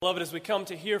Beloved, as we come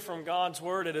to hear from God's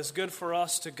Word, it is good for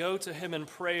us to go to Him in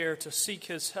prayer, to seek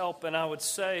His help, and I would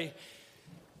say,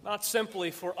 not simply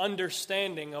for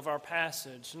understanding of our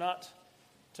passage, not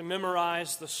to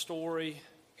memorize the story,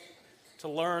 to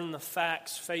learn the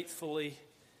facts faithfully,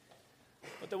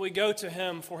 but that we go to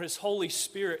Him for His Holy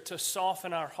Spirit to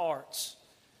soften our hearts,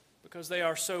 because they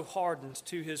are so hardened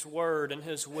to His Word and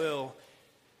His will,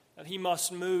 that He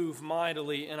must move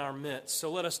mightily in our midst. So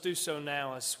let us do so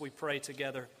now as we pray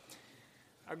together.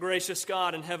 Our gracious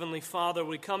God and Heavenly Father,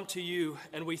 we come to You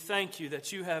and we thank You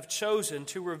that You have chosen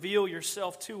to reveal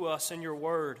Yourself to us in Your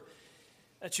Word,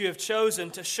 that You have chosen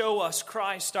to show us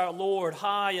Christ our Lord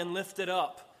high and lifted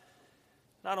up.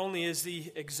 Not only is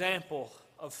the example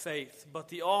of faith, but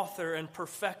the author and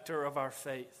perfecter of our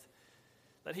faith,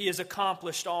 that He has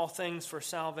accomplished all things for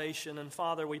salvation. And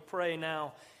Father, we pray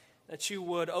now that You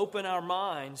would open our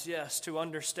minds, yes, to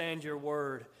understand Your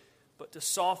Word, but to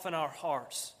soften our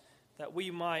hearts, that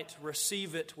we might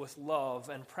receive it with love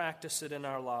and practice it in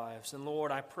our lives. And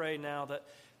Lord, I pray now that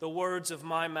the words of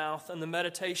my mouth and the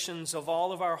meditations of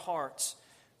all of our hearts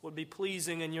would be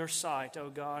pleasing in Your sight, O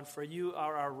God, for You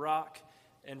are our rock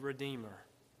and Redeemer.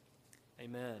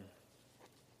 Amen.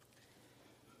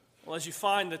 Well, as you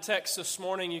find the text this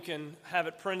morning, you can have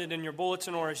it printed in your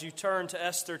bulletin, or as you turn to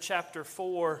Esther chapter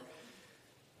 4,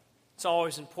 it's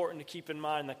always important to keep in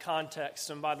mind the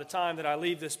context. And by the time that I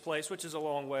leave this place, which is a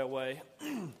long way away,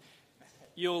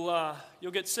 you'll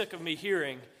get sick of me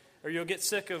hearing, or you'll get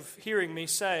sick of hearing me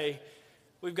say,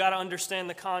 we've got to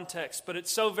understand the context. But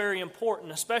it's so very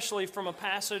important, especially from a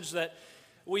passage that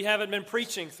we haven't been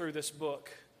preaching through this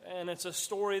book. And it's a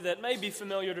story that may be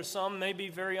familiar to some, may be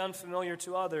very unfamiliar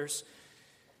to others.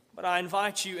 But I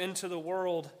invite you into the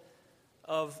world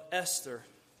of Esther.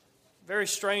 Very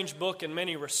strange book in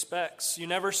many respects. You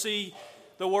never see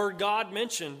the word God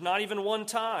mentioned, not even one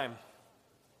time.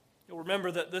 You'll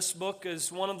remember that this book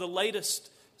is one of the latest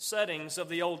settings of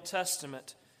the Old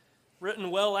Testament,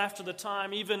 written well after the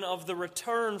time even of the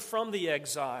return from the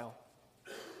exile.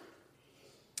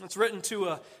 It's written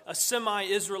to a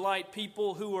semi-Israelite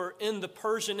people who were in the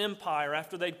Persian Empire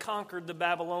after they'd conquered the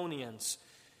Babylonians.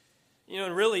 You know,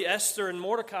 and really Esther and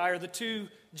Mordecai are the two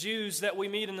Jews that we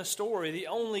meet in the story, the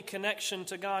only connection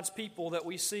to God's people that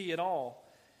we see at all.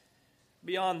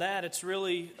 Beyond that, it's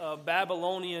really a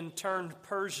Babylonian turned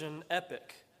Persian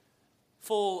epic,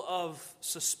 full of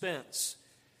suspense.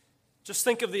 Just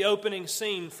think of the opening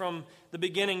scene from the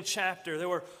beginning chapter. There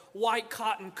were white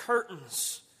cotton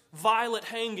curtains, violet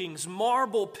hangings,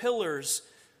 marble pillars,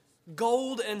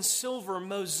 gold and silver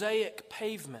mosaic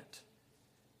pavement.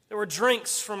 There were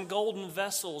drinks from golden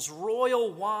vessels,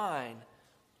 royal wine.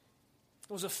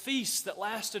 It was a feast that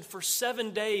lasted for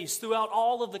 7 days throughout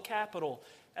all of the capital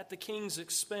at the king's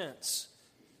expense.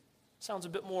 Sounds a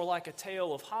bit more like a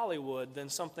tale of Hollywood than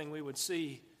something we would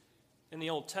see in the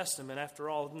Old Testament. After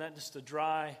all, isn't that just the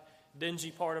dry,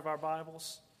 dingy part of our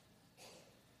Bibles?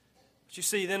 But you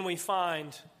see, then we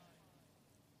find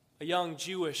a young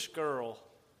Jewish girl.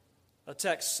 The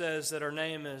text says that her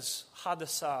name is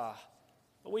Hadassah,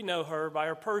 but we know her by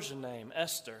her Persian name,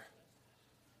 Esther.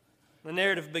 The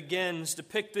narrative begins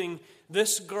depicting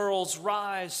this girl's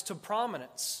rise to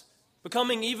prominence,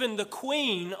 becoming even the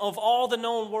queen of all the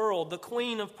known world, the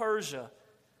queen of Persia.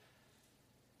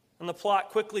 And the plot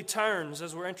quickly turns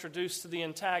as we're introduced to the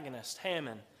antagonist,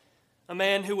 Haman, a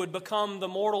man who would become the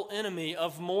mortal enemy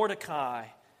of Mordecai,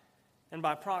 and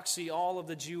by proxy, all of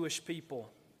the Jewish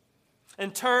people.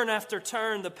 And turn after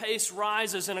turn, the pace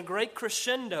rises in a great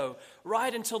crescendo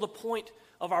right until the point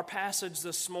of our passage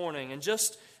this morning. And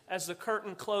just as the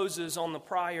curtain closes on the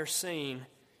prior scene,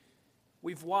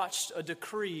 we've watched a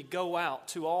decree go out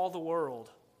to all the world.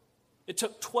 It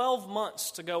took 12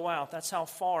 months to go out. That's how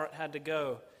far it had to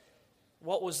go.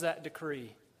 What was that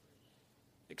decree?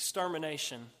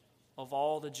 Extermination of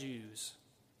all the Jews.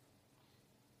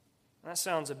 That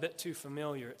sounds a bit too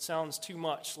familiar. It sounds too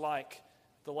much like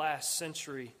the last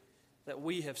century that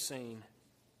we have seen.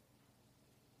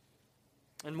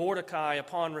 And Mordecai,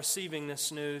 upon receiving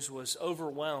this news, was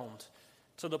overwhelmed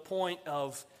to the point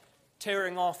of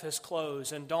tearing off his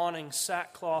clothes and donning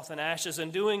sackcloth and ashes,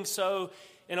 and doing so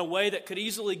in a way that could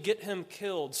easily get him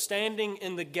killed, standing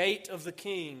in the gate of the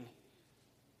king.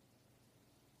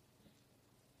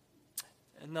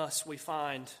 And thus we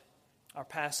find our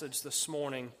passage this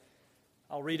morning.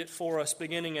 I'll read it for us,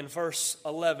 beginning in verse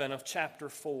 11 of chapter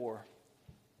 4.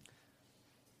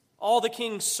 All the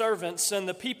king's servants and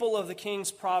the people of the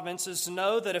king's provinces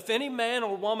know that if any man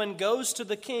or woman goes to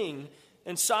the king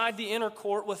inside the inner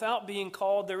court without being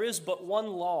called, there is but one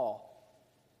law: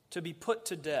 to be put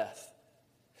to death.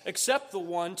 except the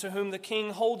one to whom the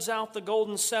king holds out the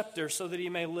golden scepter so that he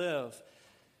may live.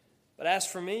 But as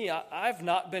for me, I've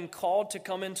not been called to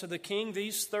come into the king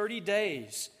these 30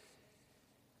 days.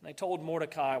 And they told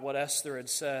Mordecai what Esther had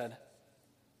said.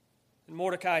 And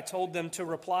Mordecai told them to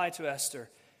reply to Esther,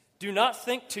 "Do not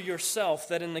think to yourself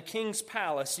that in the king's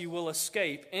palace you will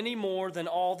escape any more than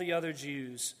all the other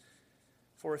Jews.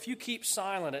 For if you keep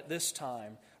silent at this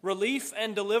time, relief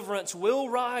and deliverance will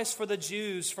rise for the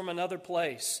Jews from another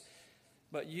place,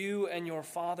 but you and your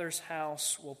father's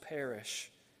house will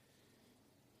perish.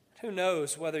 Who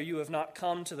knows whether you have not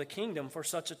come to the kingdom for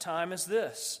such a time as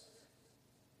this?"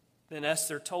 Then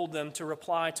Esther told them to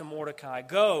reply to Mordecai,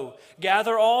 "Go,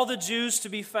 gather all the Jews to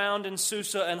be found in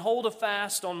Susa, and hold a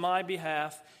fast on my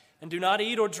behalf, and do not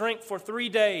eat or drink for 3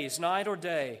 days, night or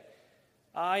day.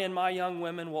 I and my young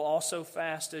women will also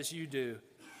fast as you do.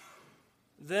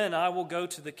 Then I will go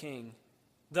to the king,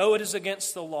 though it is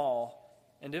against the law,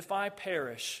 and if I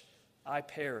perish, I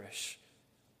perish."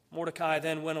 Mordecai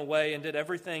then went away and did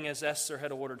everything as Esther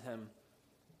had ordered him.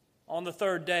 On the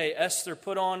 3rd day, Esther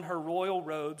put on her royal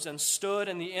robes and stood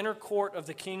in the inner court of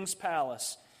the king's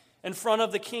palace, in front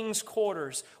of the king's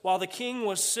quarters, while the king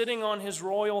was sitting on his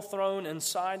royal throne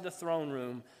inside the throne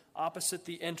room, opposite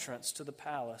the entrance to the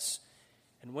palace.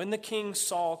 And when the king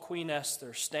saw Queen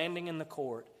Esther standing in the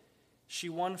court, she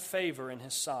won favor in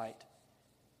his sight.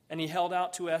 And he held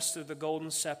out to Esther the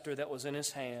golden scepter that was in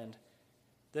his hand.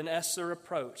 Then Esther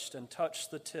approached and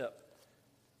touched the tip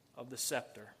of the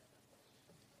scepter.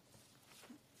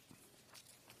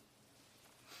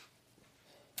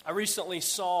 I recently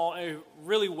saw a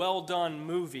really well-done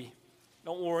movie.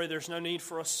 Don't worry, there's no need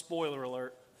for a spoiler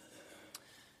alert.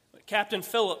 Captain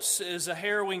Phillips is a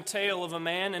harrowing tale of a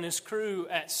man and his crew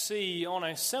at sea on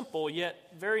a simple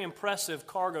yet very impressive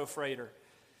cargo freighter.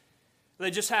 They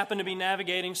just happen to be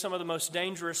navigating some of the most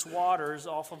dangerous waters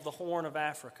off of the Horn of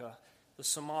Africa, the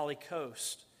Somali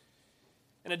coast.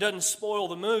 And it doesn't spoil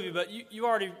the movie, but you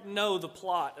already know the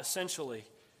plot, essentially.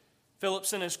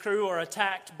 Phillips and his crew are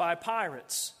attacked by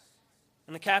pirates,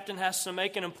 and the captain has to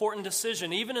make an important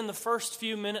decision, even in the first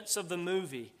few minutes of the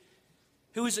movie.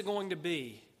 Who is it going to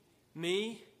be?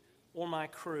 Me or my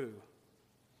crew?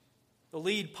 The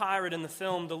lead pirate in the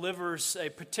film delivers a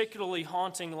particularly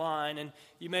haunting line, and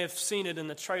you may have seen it in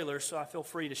the trailer, so I feel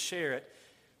free to share it.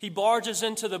 He barges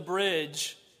into the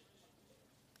bridge,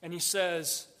 and he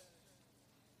says,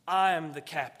 "I am the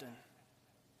captain.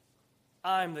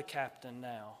 I'm the captain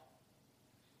now."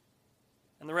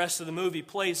 And the rest of the movie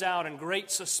plays out in great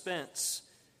suspense,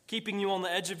 keeping you on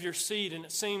the edge of your seat, and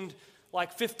it seemed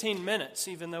like 15 minutes,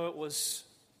 even though it was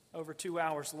over 2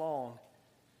 hours long.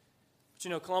 But you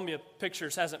know, Columbia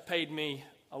Pictures hasn't paid me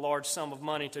a large sum of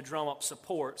money to drum up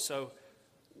support, so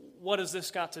what has this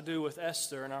got to do with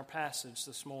Esther and our passage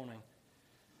this morning?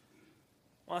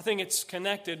 Well, I think it's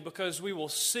connected because we will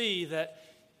see that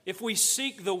if we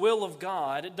seek the will of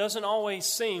God, it doesn't always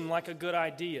seem like a good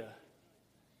idea.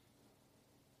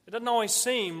 It doesn't always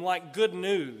seem like good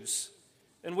news.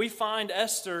 And we find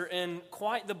Esther in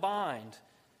quite the bind.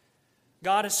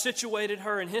 God has situated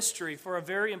her in history for a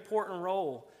very important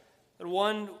role, and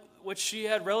one which she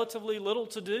had relatively little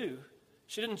to do.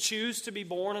 She didn't choose to be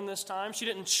born in this time. She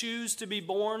didn't choose to be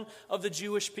born of the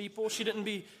Jewish people. She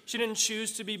didn't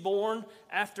choose to be born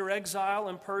after exile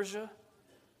in Persia.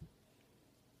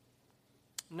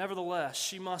 Nevertheless,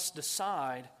 she must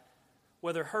decide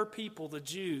whether her people, the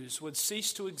Jews, would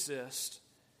cease to exist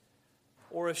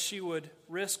or if she would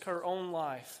risk her own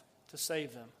life to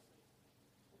save them.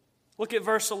 Look at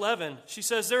verse 11. She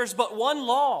says, "There is but one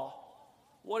law."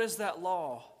 What is that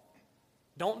law?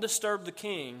 Don't disturb the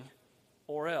king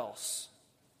or else.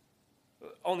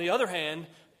 On the other hand,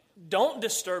 don't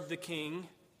disturb the king,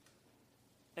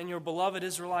 and your beloved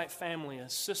Israelite family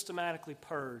is systematically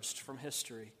purged from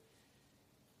history.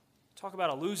 Talk about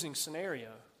a losing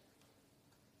scenario.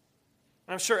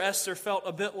 And I'm sure Esther felt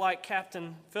a bit like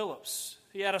Captain Phillips.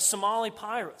 He had a Somali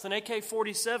pirate with an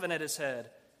AK-47 at his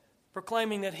head,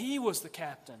 proclaiming that he was the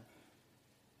captain.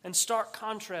 In stark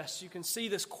contrast, you can see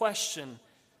this question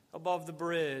above the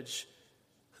bridge.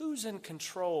 Who's in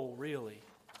control, really?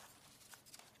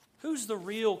 Who's the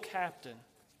real captain?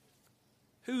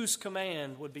 Whose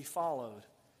command would be followed?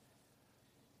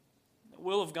 The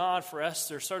will of God for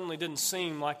Esther certainly didn't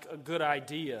seem like a good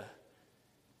idea.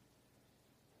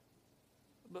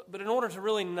 But in order to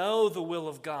really know the will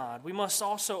of God, we must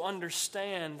also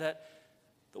understand that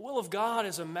the will of God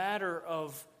is a matter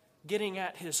of getting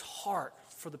at His heart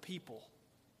for the people.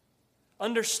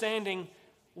 Understanding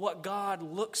what God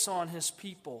looks on His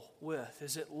people with.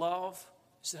 Is it love?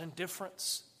 Is it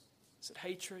indifference? Is it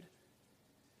hatred?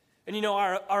 And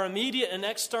our immediate and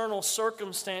external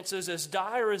circumstances, as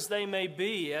dire as they may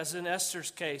be, as in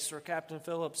Esther's case or Captain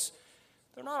Phillips,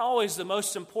 they're not always the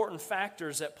most important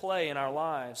factors at play in our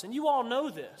lives. And you all know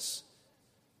this.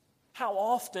 How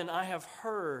often I have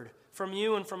heard from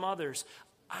you and from others,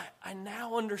 I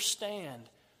now understand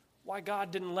why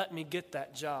God didn't let me get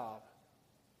that job.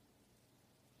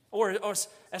 Or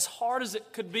as hard as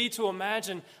it could be to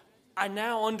imagine, I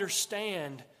now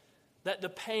understand that the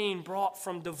pain brought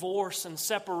from divorce and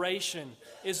separation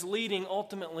is leading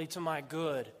ultimately to my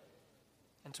good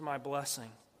and to my blessing.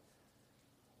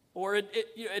 Or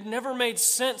it never made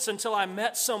sense until I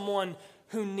met someone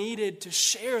who needed to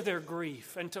share their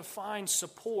grief and to find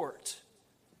support.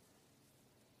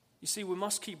 You see, we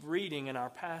must keep reading in our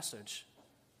passage.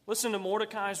 Listen to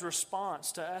Mordecai's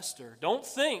response to Esther. Don't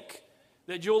think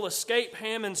that you'll escape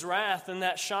Haman's wrath in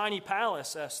that shiny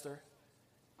palace, Esther.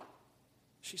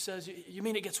 She says, you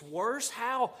mean it gets worse?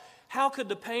 How could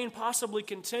the pain possibly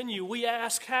continue? We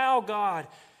ask, how, God?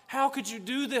 How could you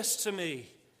do this to me?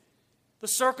 The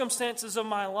circumstances of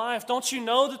my life, don't you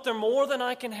know that they're more than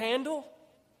I can handle?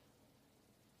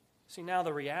 See, now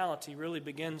the reality really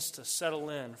begins to settle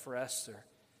in for Esther.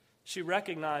 She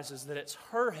recognizes that it's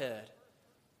her head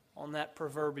on that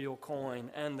proverbial coin,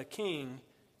 and the king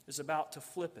is about to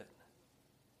flip it.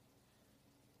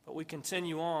 But we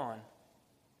continue on.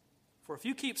 For if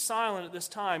you keep silent at this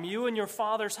time, you and your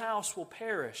father's house will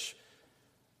perish,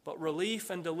 but relief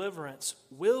and deliverance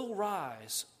will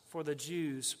rise for the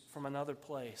Jews from another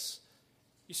place.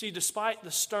 You see, despite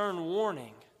the stern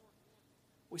warning,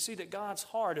 we see that God's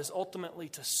heart is ultimately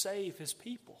to save his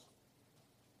people.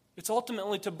 It's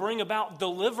ultimately to bring about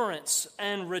deliverance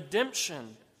and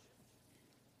redemption.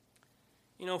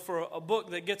 For a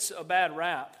book that gets a bad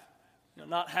rap,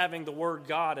 not having the word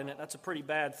God in it, that's a pretty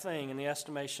bad thing in the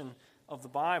estimation of the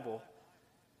Bible.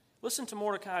 Listen to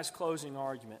Mordecai's closing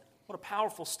argument. What a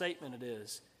powerful statement it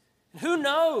is. And who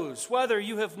knows whether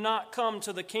you have not come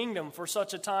to the kingdom for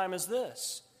such a time as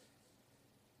this?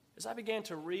 As I began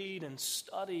to read and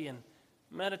study and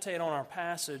meditate on our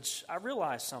passage, I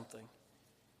realized something.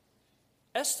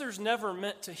 Esther's never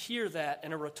meant to hear that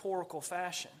in a rhetorical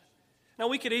fashion. Now,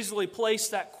 we could easily place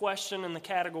that question in the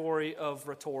category of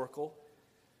rhetorical,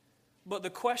 but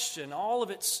the question, all of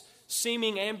its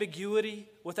seeming ambiguity,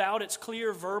 without its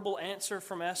clear verbal answer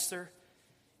from Esther,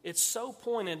 it's so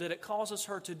pointed that it causes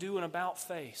her to do an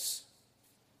about-face.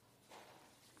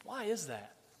 Why is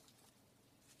that?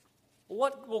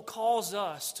 What will cause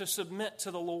us to submit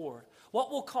to the Lord? What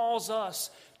will cause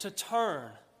us to turn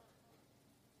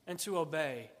and to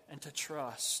obey and to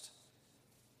trust?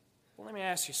 Well, let me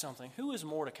ask you something. Who is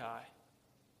Mordecai?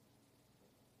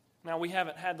 Now, we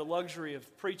haven't had the luxury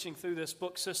of preaching through this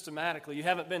book systematically. You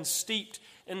haven't been steeped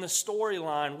in the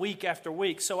storyline week after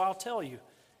week, so I'll tell you.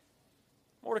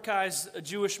 Mordecai is a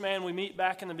Jewish man we meet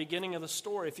back in the beginning of the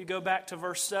story. If you go back to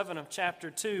verse 7 of chapter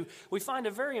 2, we find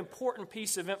a very important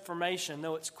piece of information,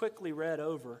 though it's quickly read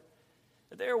over.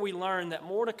 There we learn that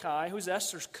Mordecai, who's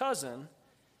Esther's cousin,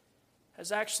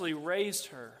 has actually raised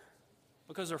her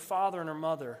because her father and her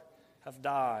mother have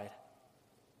died.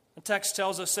 The text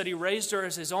tells us that he raised her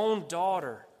as his own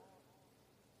daughter.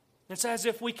 It's as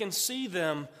if we can see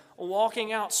them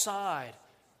walking outside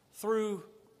through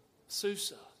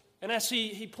Susa. And as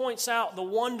he points out the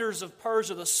wonders of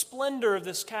Persia, the splendor of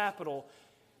this capital,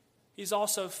 he's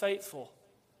also faithful.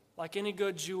 Like any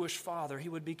good Jewish father, he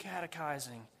would be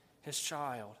catechizing his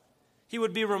child. He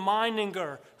would be reminding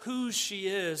her who she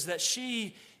is, that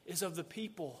she is of the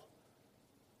people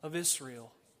of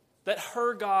Israel, that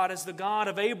her God is the God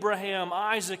of Abraham,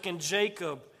 Isaac, and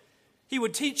Jacob. He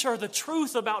would teach her the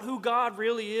truth about who God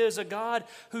really is, a God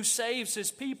who saves his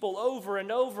people over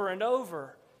and over and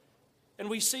over. And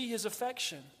we see his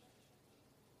affection.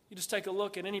 You just take a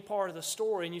look at any part of the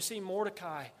story and you see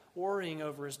Mordecai worrying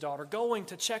over his daughter, going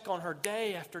to check on her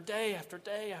day after day after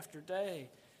day after day.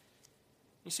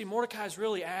 You see, Mordecai is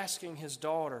really asking his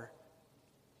daughter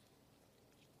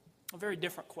a very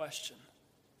different question.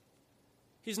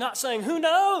 He's not saying, who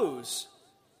knows?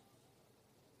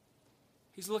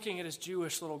 He's looking at his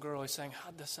Jewish little girl. He's saying,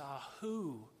 Hadassah,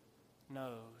 who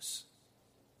knows?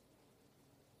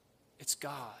 It's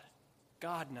God.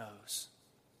 God knows.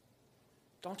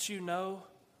 Don't you know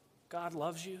God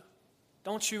loves you?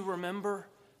 Don't you remember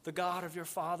the God of your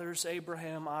fathers,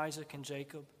 Abraham, Isaac, and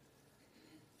Jacob?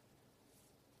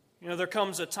 There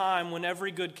comes a time when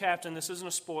every good captain, this isn't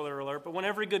a spoiler alert, but when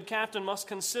every good captain must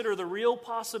consider the real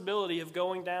possibility of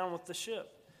going down with the ship.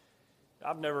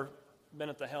 I've never been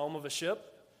at the helm of a ship,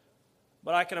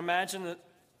 but I can imagine that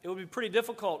it would be pretty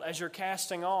difficult as you're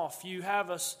casting off. You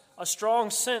have a strong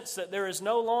sense that there is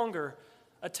no longer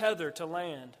a tether to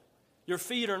land. Your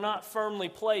feet are not firmly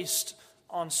placed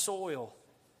on soil.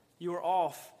 You are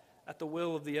off at the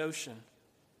will of the ocean.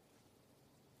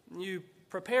 You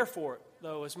prepare for it,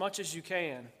 though, as much as you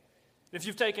can. If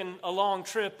you've taken a long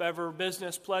trip ever,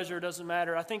 business, pleasure, doesn't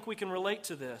matter, I think we can relate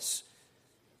to this.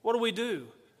 What do?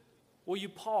 Well, you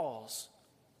pause.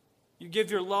 You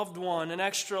give your loved one an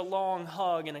extra long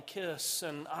hug and a kiss,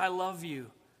 and I love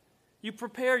you. You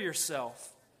prepare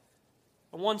yourself.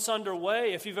 And once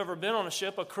underway, if you've ever been on a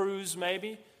ship, a cruise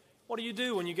maybe, what do you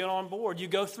do when you get on board? You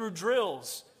go through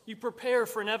drills. You prepare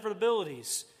for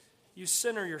inevitabilities. You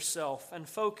center yourself and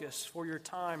focus for your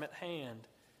time at hand.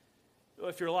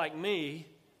 If you're like me,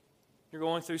 you're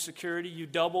going through security, you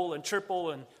double and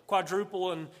triple and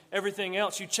quadruple and everything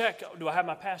else. You check, do I have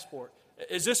my passport?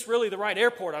 Is this really the right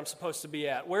airport I'm supposed to be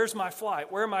at? Where's my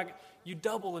flight? Where am I? You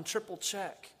double and triple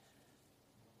check.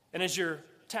 And as you're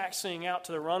taxiing out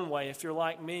to the runway, if you're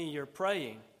like me, you're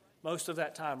praying most of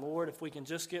that time, Lord, if we can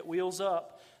just get wheels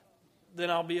up, then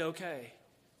I'll be okay.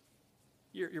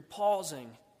 You're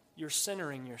pausing. You're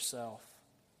centering yourself.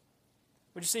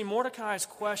 But you see, Mordecai's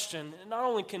question not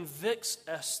only convicts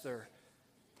Esther,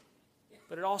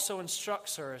 but it also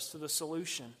instructs her as to the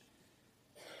solution.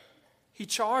 He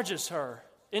charges her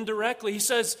indirectly. He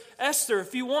says, Esther,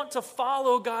 if you want to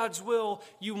follow God's will,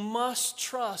 you must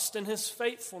trust in His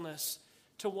faithfulness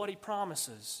to what He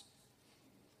promises.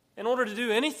 In order to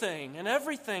do anything and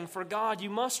everything for God, you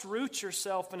must root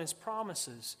yourself in His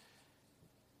promises.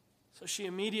 So she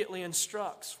immediately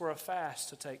instructs for a fast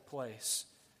to take place.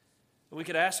 We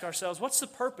could ask ourselves, what's the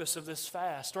purpose of this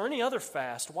fast or any other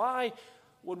fast? Why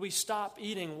would we stop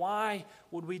eating? Why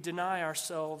would we deny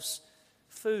ourselves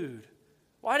food?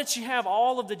 Why did she have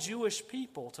all of the Jewish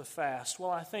people to fast? Well,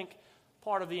 I think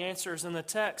part of the answer is in the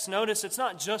text. Notice it's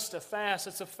not just a fast,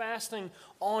 it's a fasting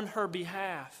on her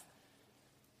behalf,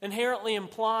 inherently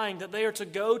implying that they are to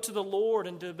go to the Lord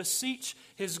and to beseech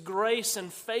His grace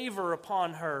and favor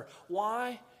upon her.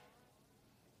 Why?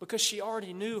 Because she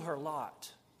already knew her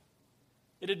lot.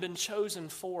 It had been chosen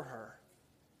for her,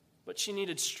 but she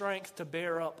needed strength to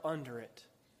bear up under it.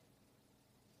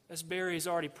 As Barry's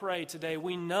already prayed today,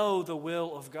 we know the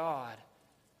will of God,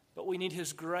 but we need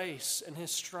His grace and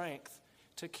His strength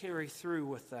to carry through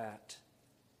with that.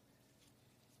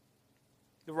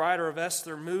 The writer of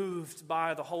Esther, moved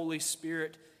by the Holy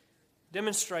Spirit,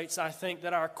 demonstrates, I think,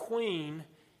 that our queen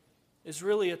is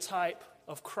really a type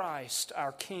of Christ,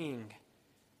 our King.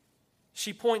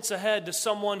 She points ahead to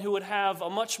someone who would have a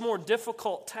much more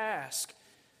difficult task.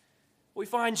 We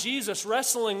find Jesus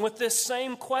wrestling with this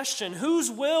same question. Whose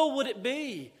will would it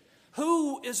be?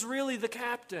 Who is really the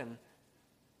captain?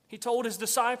 He told His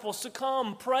disciples to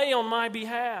come, pray on my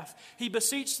behalf. He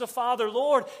beseeched the Father,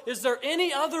 Lord, is there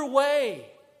any other way?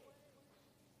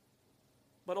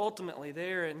 But ultimately,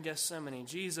 there in Gethsemane,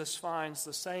 Jesus finds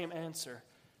the same answer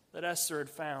that Esther had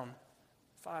found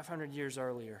 500 years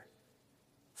earlier.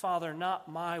 Father,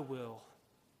 not my will,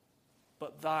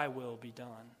 but thy will be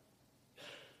done.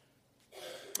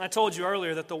 I told you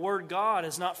earlier that the word God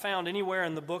is not found anywhere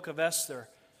in the book of Esther,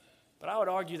 but I would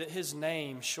argue that His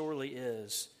name surely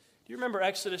is. Do you remember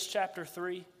Exodus chapter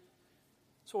 3?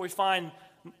 That's where we find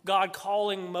God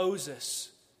calling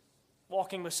Moses,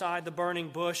 walking beside the burning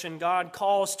bush, and God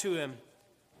calls to him.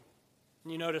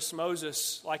 And you notice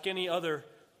Moses, like any other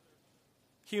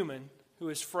human who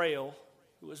is frail,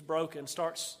 who is broken,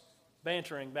 starts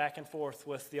bantering back and forth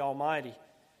with the Almighty.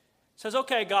 Says,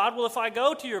 okay, God, well, if I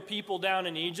go to your people down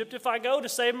in Egypt, if I go to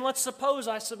save them, let's suppose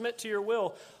I submit to your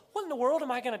will. What in the world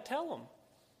am I going to tell them?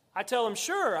 I tell them,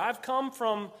 sure, I've come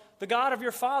from the God of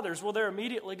your fathers. Well, they're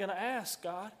immediately going to ask,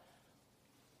 God,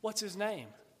 what's His name?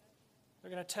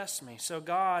 They're going to test me. So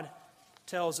God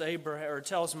tells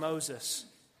Moses,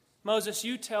 Moses,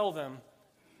 you tell them,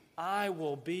 I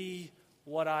will be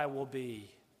what I will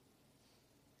be.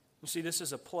 You see, this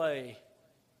is a play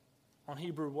on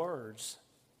Hebrew words.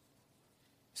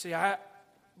 See,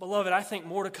 beloved, I think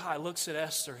Mordecai looks at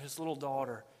Esther, his little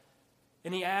daughter,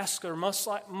 and he asks her, much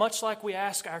like we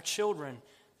ask our children,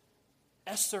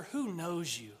 Esther, who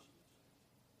knows you?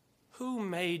 Who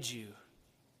made you?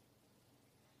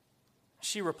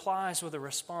 She replies with a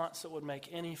response that would make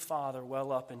any father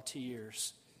well up in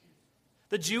tears.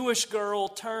 The Jewish girl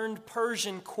turned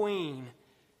Persian queen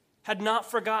had not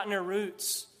forgotten her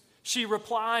roots. She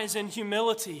replies in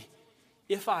humility,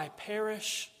 if I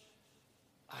perish,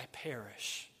 I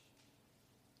perish.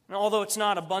 And although it's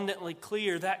not abundantly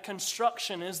clear, that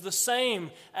construction is the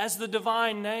same as the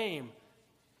divine name.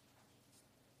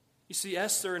 You see,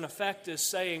 Esther, in effect, is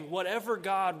saying, whatever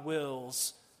God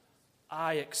wills,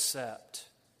 I accept.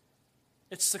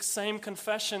 It's the same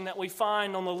confession that we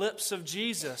find on the lips of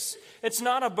Jesus. It's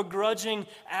not a begrudging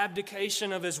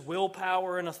abdication of his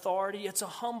willpower and authority. It's a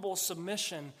humble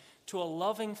submission to a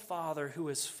loving Father who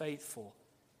is faithful.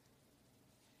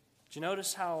 Did you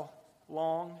notice how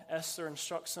long Esther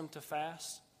instructs them to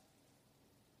fast?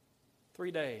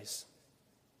 3 days.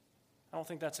 I don't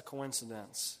think that's a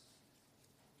coincidence.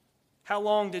 How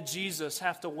long did Jesus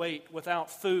have to wait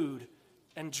without food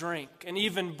and drink and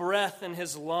even breath in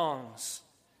his lungs?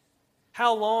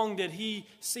 How long did he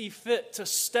see fit to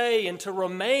stay and to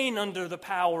remain under the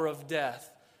power of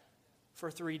death for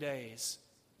 3 days?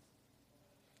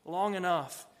 Long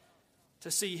enough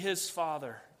to see his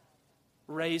Father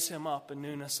raise him up in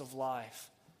newness of life.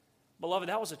 Beloved,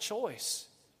 that was a choice,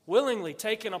 willingly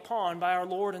taken upon by our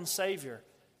Lord and Savior.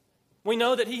 We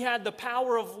know that he had the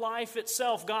power of life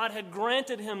itself. God had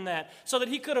granted him that so that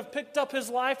he could have picked up his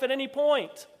life at any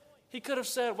point. He could have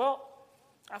said, well,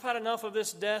 I've had enough of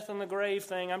this death and the grave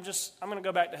thing. I'm going to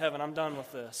go back to heaven. I'm done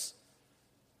with this.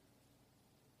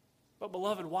 But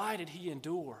beloved, why did he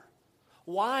endure?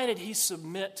 Why did he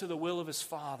submit to the will of his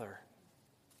Father?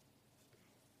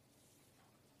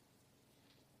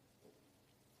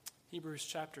 Hebrews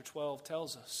chapter 12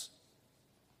 tells us.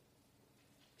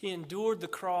 He endured the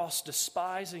cross,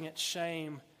 despising its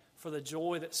shame for the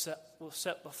joy that was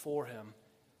set before him.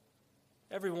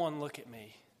 Everyone look at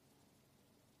me.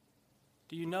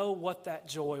 Do you know what that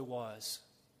joy was?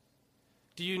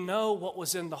 Do you know what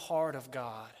was in the heart of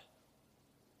God?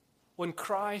 When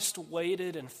Christ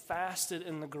waited and fasted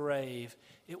in the grave,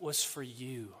 it was for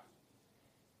you,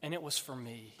 and it was for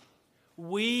me.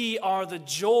 We are the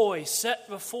joy set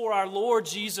before our Lord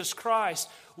Jesus Christ.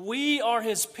 We are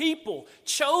his people,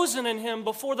 chosen in him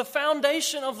before the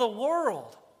foundation of the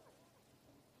world.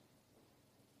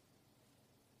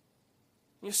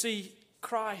 You see,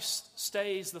 Christ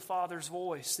stays the Father's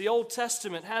voice. The Old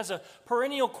Testament has a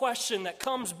perennial question that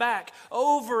comes back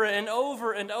over and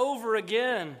over and over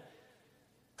again.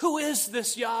 Who is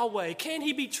this Yahweh? Can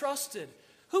he be trusted?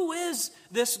 Who is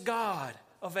this God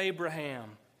of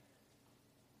Abraham?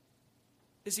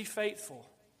 Is he faithful?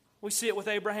 We see it with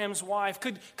Abraham's wife.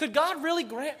 Could God really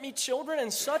grant me children in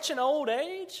such an old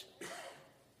age?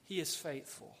 He is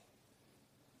faithful.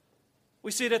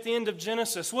 We see it at the end of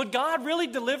Genesis. Would God really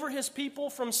deliver his people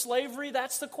from slavery?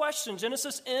 That's the question.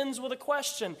 Genesis ends with a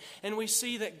question, and we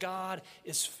see that God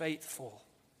is faithful.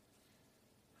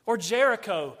 Or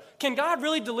Jericho. Can God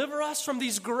really deliver us from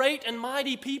these great and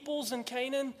mighty peoples in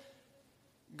Canaan?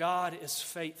 God is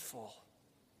faithful.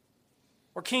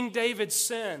 Or King David's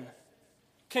sin.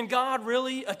 Can God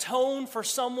really atone for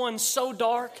someone so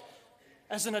dark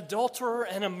as an adulterer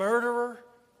and a murderer?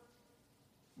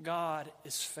 God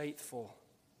is faithful.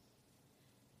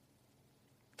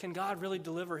 Can God really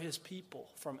deliver his people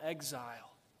from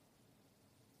exile?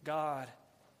 God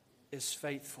is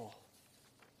faithful.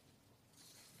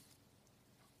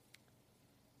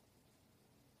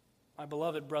 My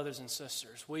beloved brothers and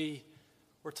sisters, we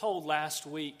were told last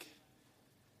week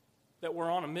that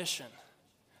we're on a mission,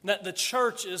 that the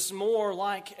church is more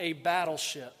like a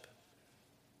battleship.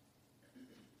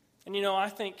 And I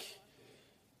think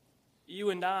you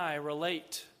and I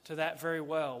relate to that very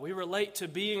well. We relate to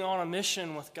being on a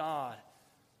mission with God.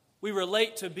 We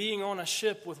relate to being on a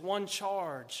ship with one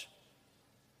charge.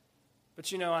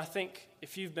 But I think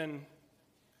if you've been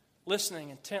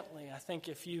listening intently, I think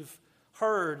if you've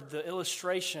heard the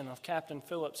illustration of Captain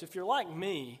Phillips, if you're like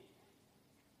me,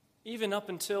 even up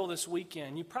until this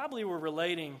weekend, you probably were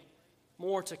relating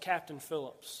more to Captain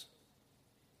Phillips,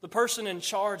 the person in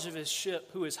charge of his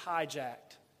ship who is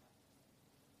hijacked.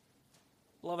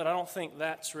 Beloved, I don't think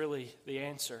that's really the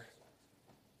answer.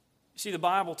 You see, the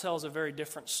Bible tells a very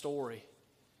different story.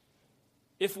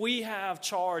 If we have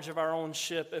charge of our own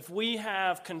ship, if we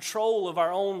have control of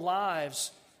our own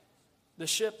lives, the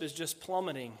ship is just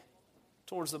plummeting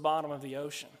towards the bottom of the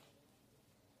ocean.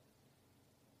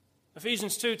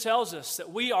 Ephesians 2 tells us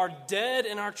that we are dead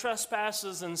in our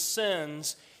trespasses and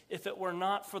sins if it were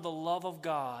not for the love of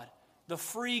God, the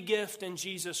free gift in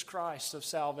Jesus Christ of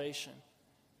salvation.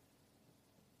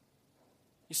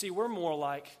 You see, we're more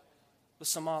like the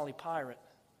Somali pirate.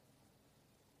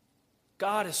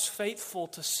 God is faithful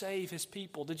to save his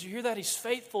people. Did you hear that? He's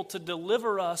faithful to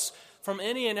deliver us from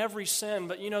any and every sin.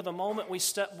 But the moment we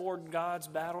step aboard God's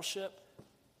battleship,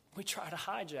 we try to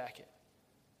hijack it.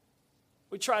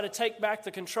 We try to take back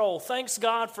the control. Thanks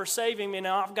God for saving me.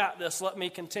 Now I've got this. Let me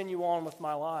continue on with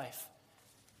my life.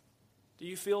 Do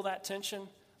you feel that tension?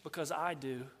 Because I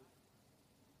do.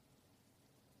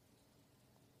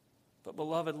 But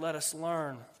beloved, let us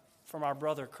learn from our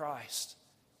brother Christ.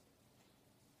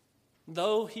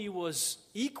 Though he was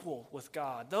equal with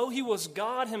God, though he was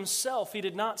God himself, he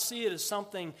did not see it as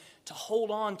something to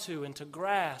hold on to and to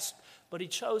grasp, but he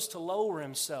chose to lower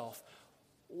himself.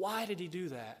 Why did he do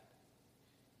that?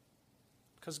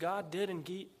 Because God did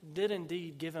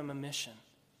indeed give him a mission.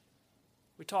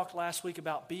 We talked last week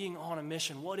about being on a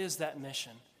mission. What is that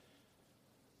mission?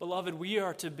 Beloved, we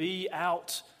are to be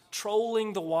out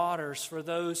trolling the waters for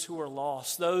those who are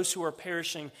lost, those who are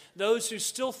perishing, those who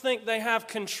still think they have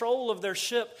control of their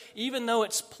ship, even though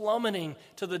it's plummeting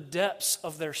to the depths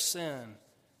of their sin.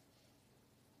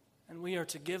 And we are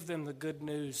to give them the good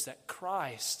news that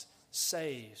Christ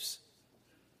saves,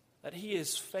 that he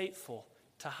is faithful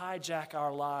to hijack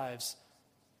our lives,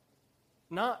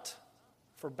 not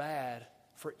for bad,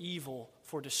 for evil,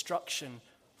 for destruction,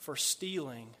 for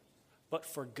stealing, but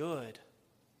for good,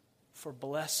 for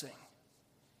blessing,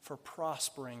 for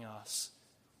prospering us,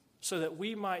 so that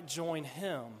we might join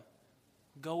him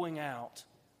going out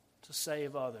to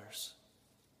save others.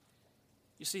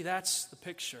 You see, that's the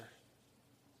picture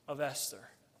of Esther.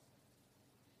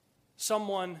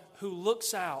 Someone who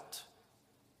looks out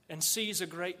and sees a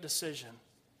great decision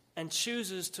and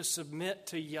chooses to submit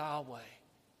to Yahweh,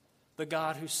 the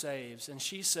God who saves. And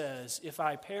she says, if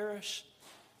I perish,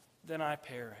 then I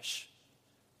perish.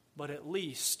 But at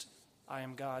least I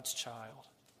am God's child.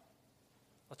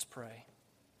 Let's pray.